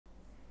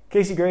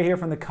Casey Gray here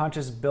from The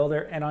Conscious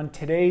Builder, and on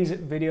today's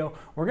video,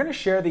 we're going to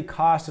share the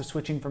cost of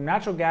switching from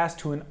natural gas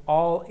to an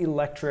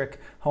all-electric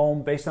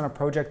home based on a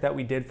project that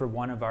we did for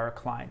one of our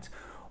clients.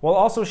 We'll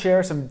also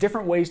share some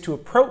different ways to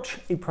approach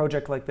a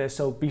project like this,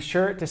 so be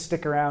sure to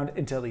stick around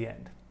until the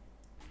end.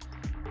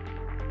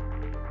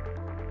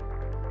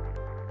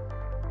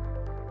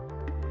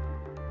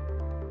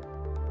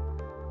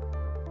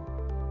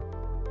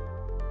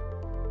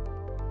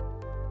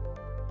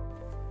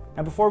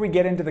 Now, before we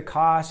get into the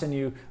costs and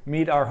you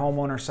meet our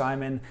homeowner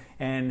Simon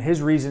and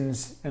his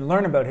reasons and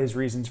learn about his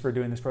reasons for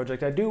doing this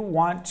project, I do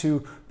want to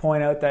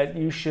point out that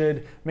you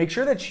should make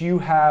sure that you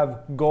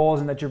have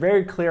goals and that you're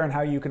very clear on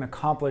how you can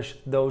accomplish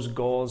those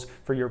goals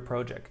for your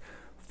project.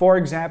 For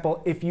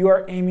example, if you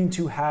are aiming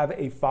to have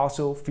a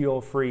fossil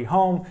fuel-free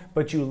home,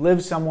 but you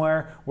live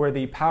somewhere where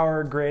the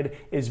power grid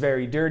is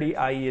very dirty,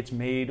 i.e. it's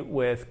made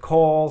with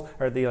coal,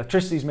 or the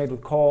electricity is made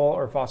with coal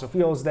or fossil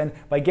fuels, then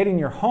by getting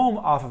your home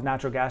off of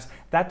natural gas,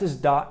 that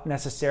does not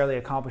necessarily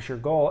accomplish your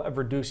goal of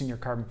reducing your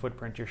carbon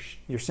footprint.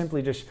 You're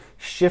simply just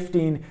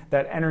shifting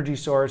that energy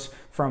source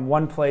from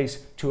one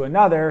place to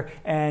another,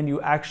 and you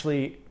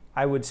actually,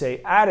 I would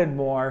say, added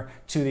more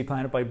to the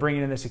planet by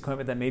bringing in this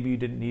equipment that maybe you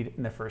didn't need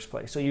in the first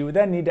place. So you would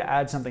then need to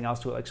add something else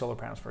to it, like solar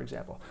panels, for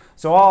example.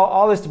 So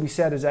all this to be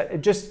said is that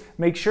it just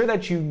make sure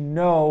that you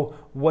know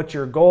what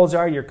your goals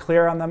are, you're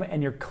clear on them,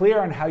 and you're clear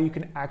on how you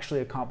can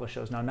actually accomplish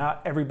those. Now,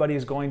 not everybody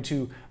is going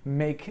to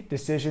make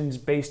decisions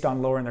based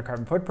on lowering their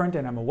carbon footprint,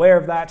 and I'm aware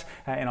of that,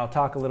 and I'll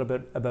talk a little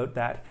bit about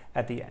that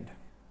at the end.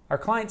 Our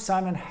client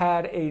Simon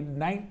had a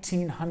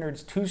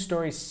 1900s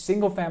two-story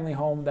single-family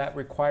home that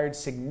required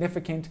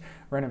significant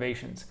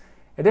renovations.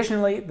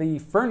 Additionally, the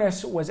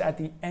furnace was at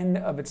the end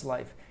of its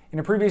life. In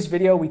a previous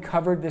video, we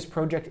covered this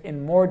project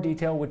in more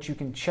detail, which you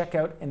can check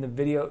out in the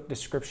video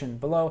description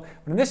below.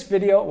 But in this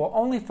video, we'll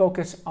only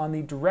focus on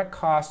the direct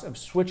cost of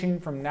switching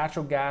from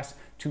natural gas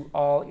to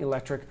all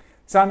electric.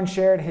 Simon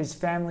shared his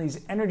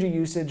family's energy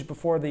usage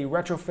before the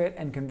retrofit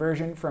and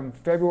conversion from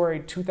February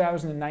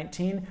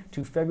 2019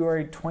 to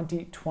February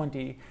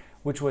 2020,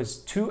 which was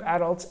 2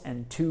 adults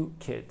and 2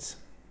 kids.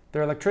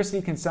 Their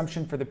electricity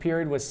consumption for the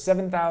period was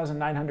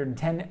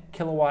 7,910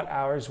 kilowatt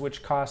hours,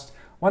 which cost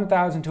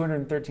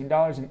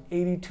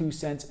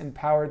 $1,213.82 and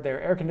powered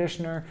their air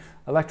conditioner,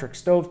 electric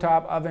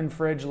stovetop, oven,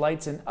 fridge,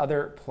 lights, and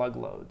other plug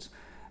loads.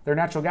 Their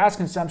natural gas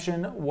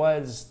consumption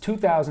was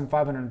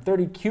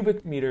 2,530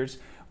 cubic meters,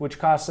 which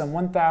cost them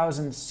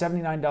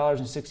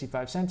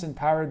 $1,079.65 and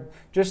powered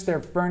just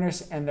their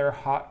furnace and their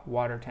hot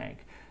water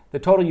tank. The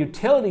total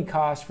utility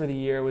cost for the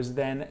year was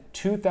then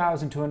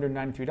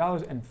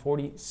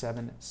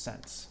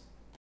 $2,293.47.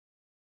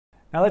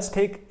 Now let's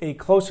take a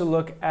closer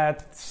look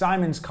at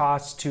Simon's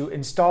costs to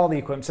install the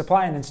equipment,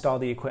 supply and install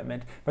the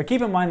equipment. But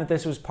keep in mind that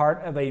this was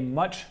part of a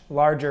much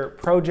larger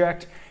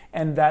project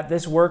and that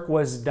this work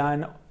was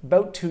done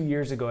about 2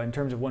 years ago in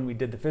terms of when we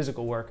did the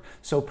physical work.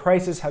 So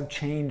prices have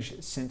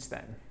changed since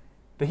then.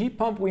 The heat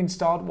pump we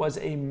installed was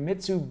a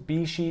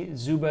Mitsubishi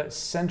Zuba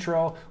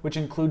Central, which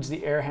includes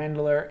the air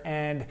handler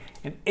and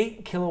an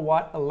 8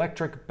 kilowatt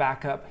electric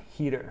backup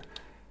heater.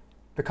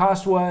 The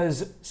cost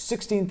was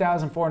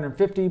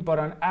 $16,450, but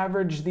on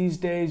average these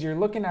days you're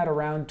looking at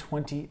around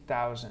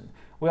 $20,000.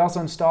 We also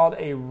installed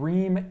a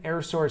Rheem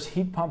air source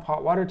heat pump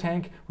hot water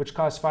tank, which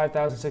cost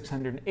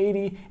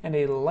 $5,680, and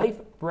a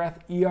Life Breath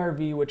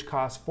ERV, which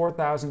cost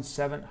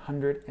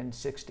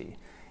 $4,760.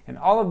 And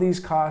all of these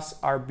costs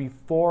are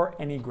before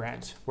any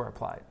grants were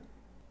applied.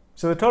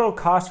 So the total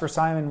cost for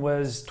Simon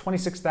was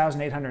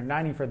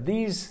 $26,890 for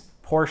these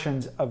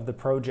portions of the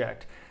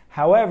project.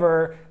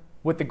 However,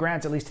 with the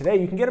grants, at least today,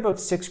 you can get about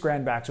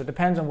 $6,000 back. So it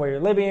depends on where you're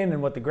living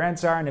and what the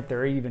grants are and if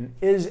there even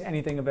is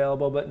anything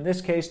available. But in this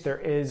case, there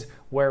is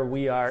where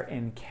we are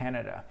in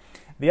Canada.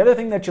 The other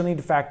thing that you'll need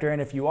to factor in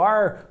if you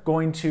are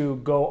going to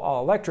go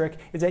all electric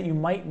is that you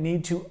might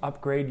need to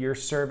upgrade your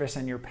service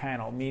and your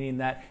panel, meaning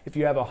that if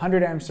you have a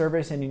 100 amp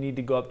service and you need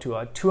to go up to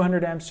a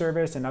 200 amp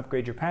service and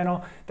upgrade your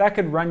panel, that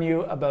could run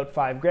you about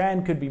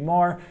 $5,000, could be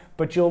more,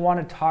 but you'll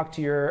want to talk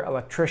to your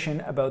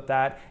electrician about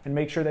that and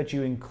make sure that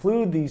you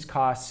include these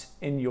costs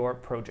in your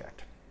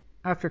project.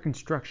 After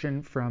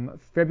construction from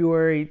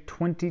February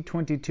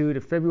 2022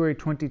 to February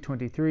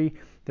 2023,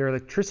 their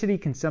electricity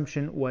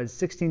consumption was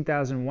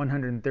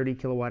 16,130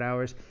 kilowatt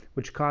hours,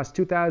 which cost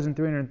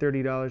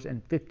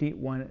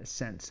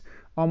 $2,330.51,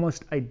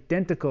 almost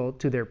identical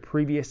to their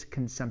previous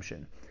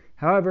consumption.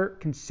 However,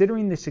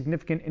 considering the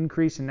significant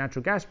increase in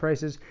natural gas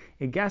prices,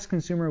 a gas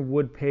consumer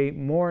would pay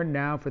more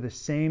now for the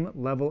same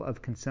level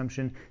of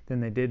consumption than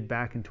they did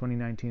back in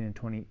 2019 and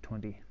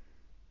 2020.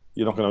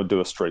 You're not going to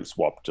do a straight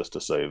swap just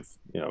to save,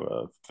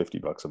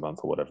 $50 a month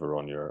or whatever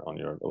on your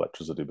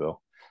electricity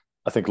bill.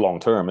 I think long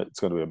term it's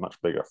going to be a much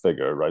bigger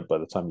figure, right? By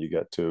the time you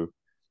get to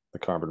the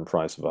carbon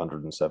price of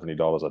 $170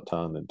 a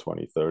ton in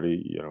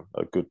 2030,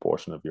 a good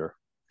portion of your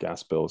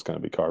gas bill is going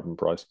to be carbon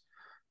price.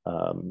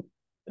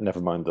 Never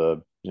mind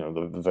the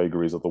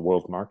vagaries of the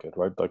world market,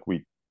 right? Like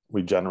we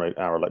generate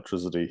our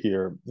electricity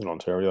here in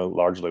Ontario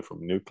largely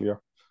from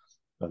nuclear,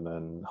 and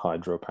then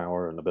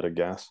hydropower and a bit of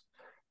gas.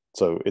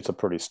 So it's a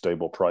pretty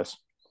stable price.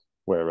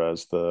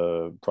 whereas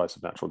the price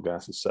of natural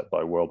gas is set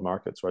by world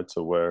markets, right?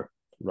 So where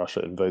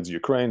Russia invades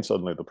Ukraine,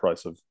 suddenly the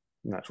price of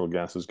natural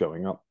gas is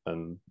going up,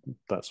 and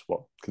that's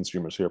what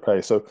consumers here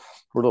pay. So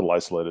we're a little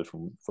isolated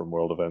from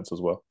world events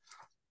as well.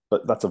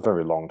 But that's a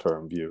very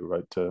long-term view,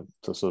 right? To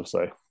sort of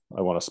say,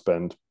 I want to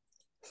spend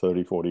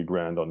 30, 40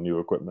 grand on new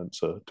equipment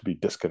to be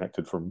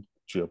disconnected from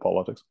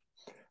geopolitics.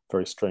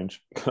 Very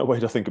strange way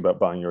to think about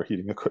buying your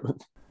heating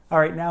equipment. All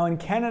right, now in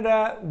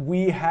Canada,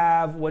 we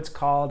have what's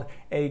called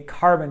a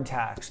carbon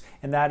tax,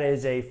 and that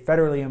is a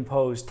federally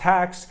imposed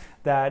tax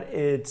that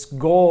its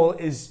goal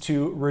is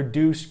to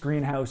reduce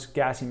greenhouse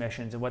gas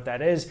emissions. And what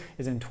that is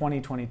in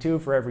 2022,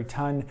 for every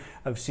ton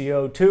of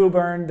CO2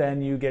 burned,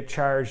 then you get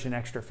charged an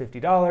extra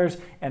 $50,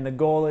 and the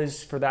goal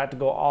is for that to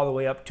go all the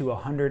way up to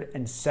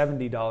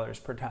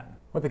 $170 per ton.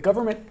 What the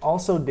government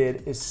also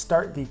did is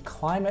start the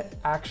Climate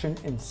Action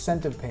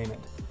Incentive Payment.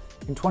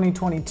 In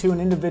 2022, an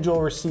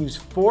individual receives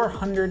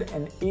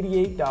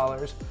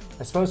 $488,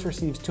 a spouse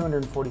receives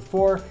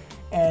 $244,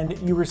 and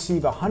you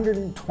receive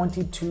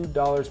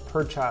 $122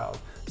 per child.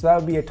 So that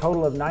would be a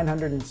total of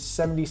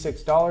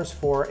 $976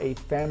 for a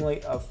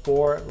family of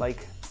 4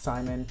 like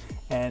Simon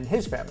and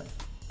his family.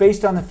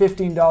 Based on the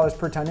 $15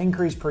 per ton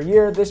increase per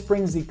year, this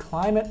brings the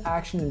Climate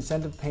Action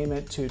Incentive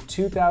Payment to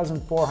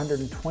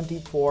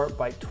 $2,424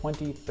 by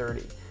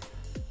 2030.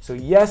 So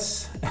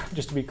yes,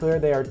 just to be clear,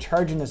 they are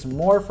charging us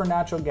more for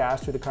natural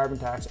gas through the carbon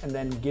tax and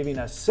then giving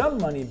us some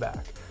money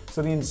back.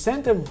 So the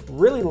incentive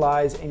really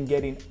lies in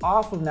getting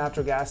off of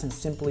natural gas and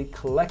simply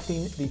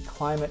collecting the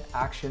Climate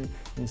Action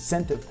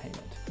Incentive Payment.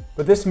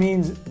 But this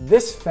means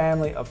this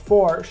family of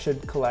 4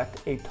 should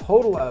collect a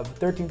total of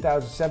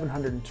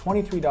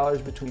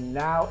 $13,723 between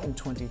now and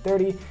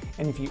 2030.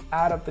 And if you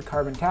add up the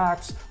carbon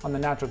tax on the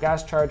natural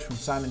gas charge from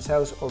Simon's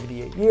house over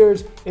the 8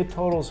 years, it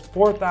totals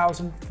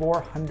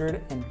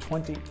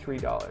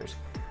 $4,423.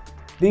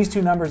 These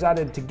two numbers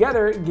added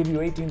together give you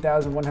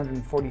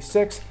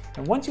 $18,146.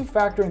 And once you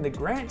factor in the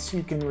grants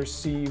you can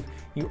receive,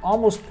 you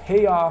almost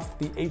pay off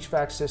the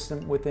HVAC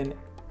system within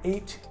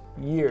 8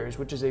 years,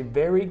 which is a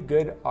very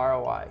good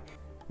ROI.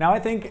 Now I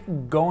think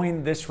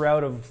going this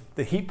route of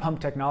the heat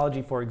pump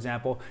technology, for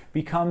example,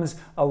 becomes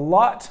a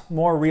lot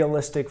more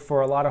realistic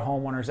for a lot of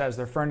homeowners as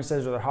their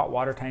furnaces or their hot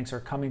water tanks are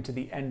coming to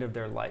the end of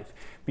their life.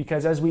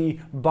 Because as we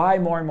buy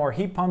more and more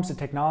heat pumps, the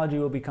technology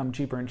will become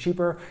cheaper and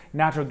cheaper.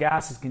 Natural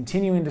gas is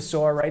continuing to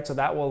soar, right? So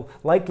that will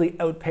likely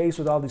outpace,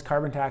 with all these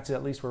carbon taxes,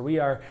 at least where we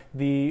are,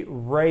 the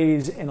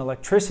raise in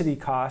electricity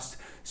costs.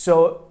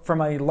 So from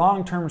a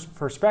long-term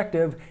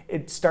perspective,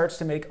 it starts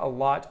to make a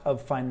lot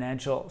of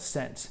financial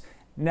sense.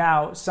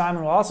 Now,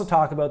 Simon will also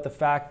talk about the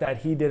fact that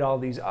he did all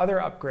these other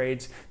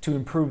upgrades to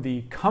improve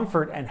the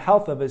comfort and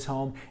health of his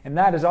home, and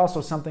that is also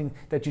something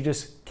that you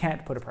just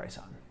can't put a price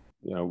on.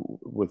 You know,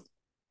 with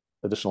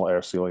additional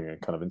air sealing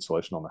and kind of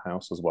insulation on the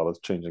house, as well as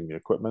changing the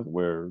equipment,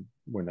 we're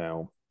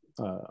now,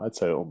 I'd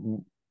say,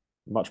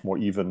 much more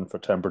even for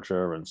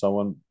temperature and so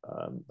on,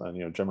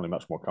 and generally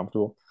much more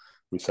comfortable.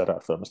 We set our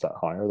thermostat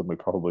higher than we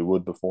probably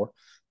would before,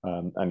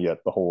 and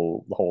yet the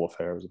whole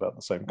affair is about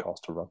the same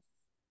cost to run.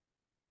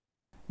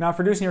 Now, if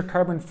reducing your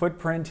carbon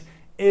footprint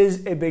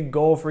is a big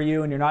goal for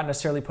you and you're not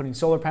necessarily putting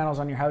solar panels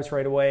on your house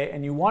right away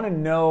and you want to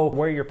know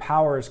where your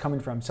power is coming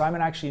from, Simon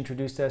actually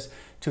introduced us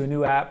to a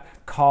new app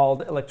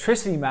called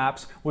Electricity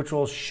Maps, which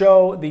will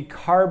show the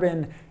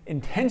carbon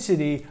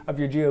intensity of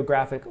your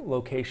geographic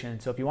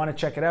location. So if you want to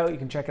check it out, you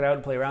can check it out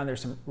and play around.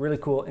 There's some really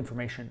cool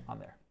information on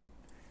there.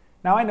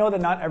 Now, I know that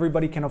not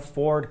everybody can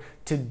afford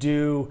to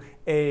do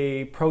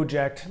a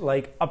project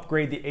like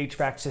upgrade the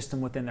HVAC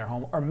system within their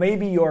home, or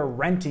maybe you're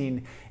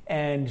renting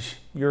and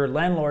your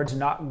landlord's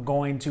not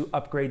going to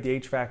upgrade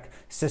the HVAC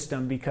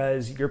system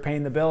because you're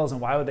paying the bills,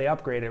 and why would they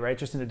upgrade it, right?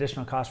 Just an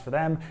additional cost for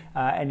them,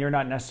 and you're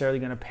not necessarily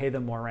going to pay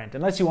them more rent.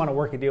 Unless you want to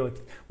work a deal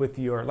with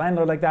your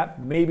landlord like that,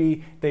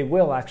 maybe they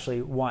will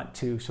actually want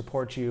to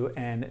support you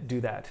and do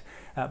that.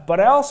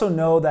 But I also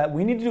know that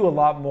we need to do a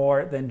lot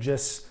more than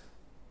just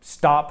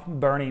stop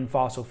burning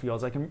fossil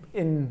fuels. Like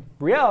in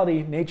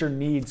reality, nature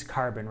needs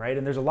carbon, right?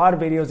 And there's a lot of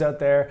videos out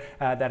there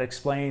that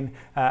explain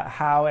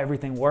how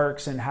everything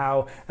works and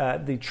how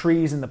the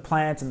trees and the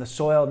plants and the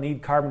soil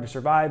need carbon to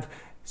survive.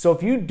 So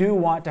if you do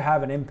want to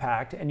have an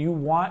impact and you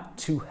want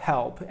to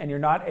help and you're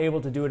not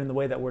able to do it in the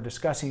way that we're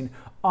discussing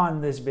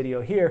on this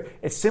video here,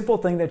 a simple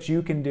thing that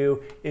you can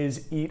do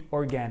is eat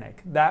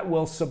organic. That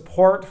will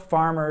support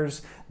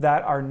farmers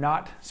that are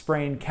not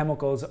spraying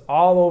chemicals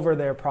all over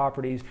their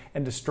properties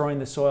and destroying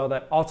the soil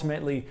that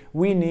ultimately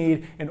we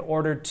need in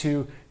order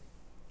to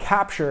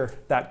capture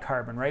that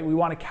carbon, right? We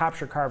want to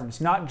capture carbon.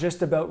 It's not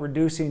just about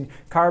reducing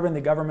carbon.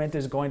 The government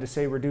is going to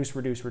say reduce,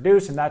 reduce,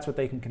 reduce, and that's what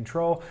they can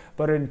control.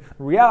 But in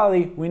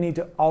reality, we need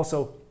to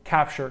also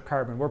capture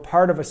carbon. We're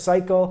part of a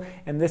cycle,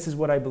 and this is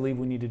what I believe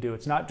we need to do.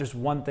 It's not just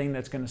one thing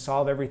that's going to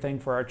solve everything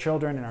for our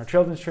children and our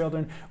children's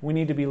children. We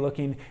need to be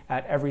looking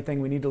at everything.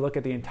 We need to look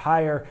at the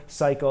entire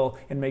cycle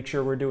and make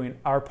sure we're doing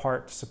our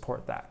part to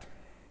support that.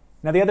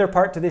 Now, the other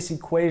part to this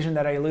equation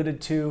that I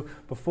alluded to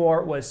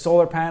before was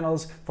solar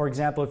panels. For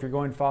example, if you're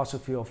going fossil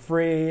fuel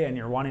free and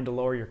you're wanting to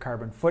lower your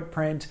carbon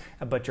footprint,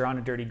 but you're on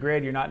a dirty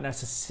grid, you're not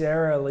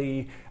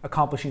necessarily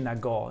accomplishing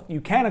that goal. You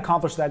can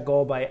accomplish that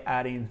goal by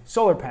adding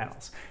solar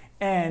panels.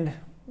 And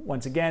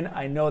once again,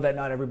 I know that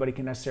not everybody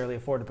can necessarily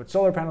afford to put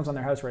solar panels on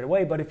their house right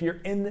away, but if you're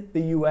in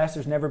the US,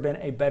 there's never been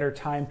a better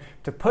time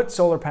to put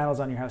solar panels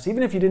on your house,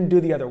 even if you didn't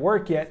do the other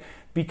work yet,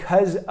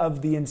 because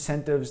of the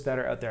incentives that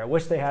are out there. I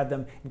wish they had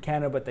them in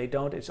Canada, but they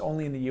don't. It's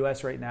only in the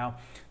US right now.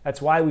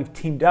 That's why we've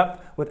teamed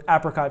up with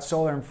Apricot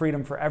Solar and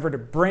Freedom Forever to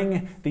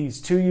bring these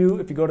to you.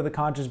 If you go to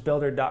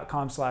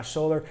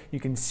theconsciousbuilder.com/solar, you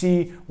can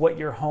see what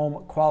your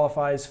home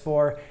qualifies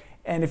for.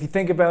 And if you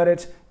think about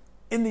it,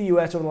 in the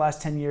US over the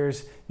last 10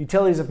 years,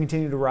 utilities have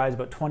continued to rise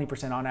about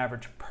 20% on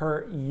average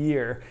per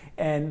year.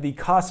 And the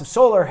cost of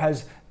solar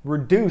has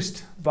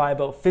reduced by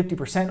about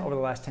 50% over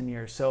the last 10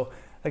 years. So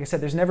like I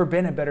said, there's never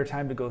been a better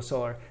time to go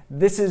solar.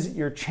 This is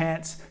your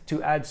chance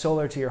to add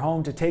solar to your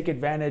home, to take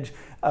advantage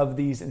of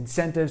these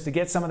incentives, to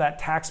get some of that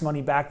tax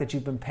money back that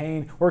you've been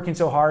paying, working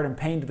so hard and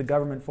paying to the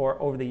government for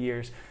over the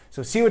years.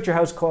 So see what your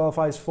house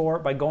qualifies for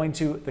by going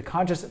to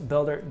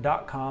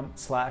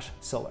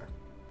theconsciousbuilder.com/solar.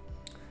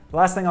 The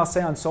last thing I'll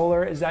say on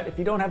solar is that if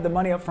you don't have the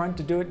money up front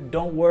to do it,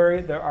 don't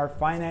worry. There are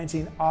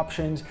financing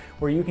options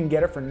where you can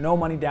get it for no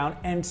money down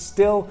and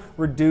still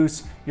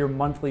reduce your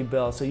monthly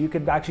bill. So you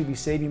could actually be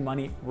saving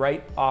money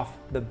right off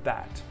the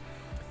bat.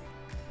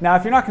 Now,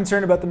 if you're not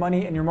concerned about the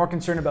money and you're more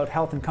concerned about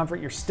health and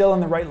comfort, you're still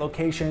in the right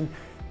location.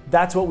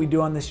 That's what we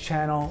do on this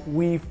channel.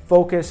 We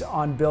focus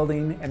on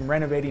building and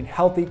renovating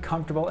healthy,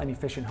 comfortable, and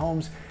efficient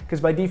homes,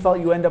 because by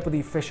default, you end up with an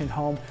efficient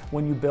home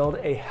when you build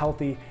a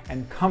healthy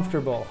and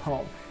comfortable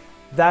home.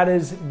 That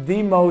is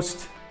the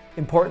most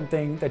important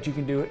thing that you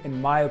can do, in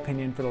my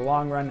opinion, for the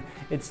long run.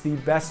 It's the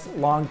best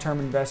long-term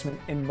investment,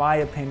 in my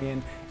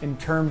opinion, in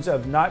terms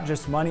of not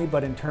just money,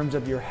 but in terms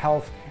of your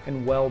health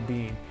and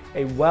well-being.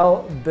 A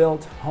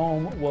well-built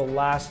home will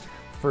last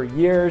for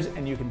years,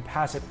 and you can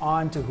pass it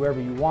on to whoever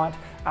you want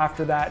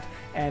after that,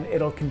 and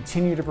it'll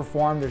continue to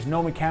perform. There's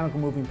no mechanical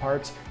moving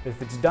parts.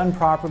 If it's done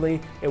properly,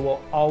 it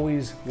will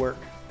always work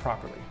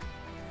properly.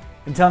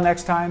 Until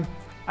next time,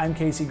 I'm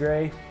Casey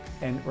Gray,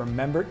 and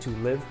remember to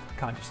live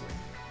consciously.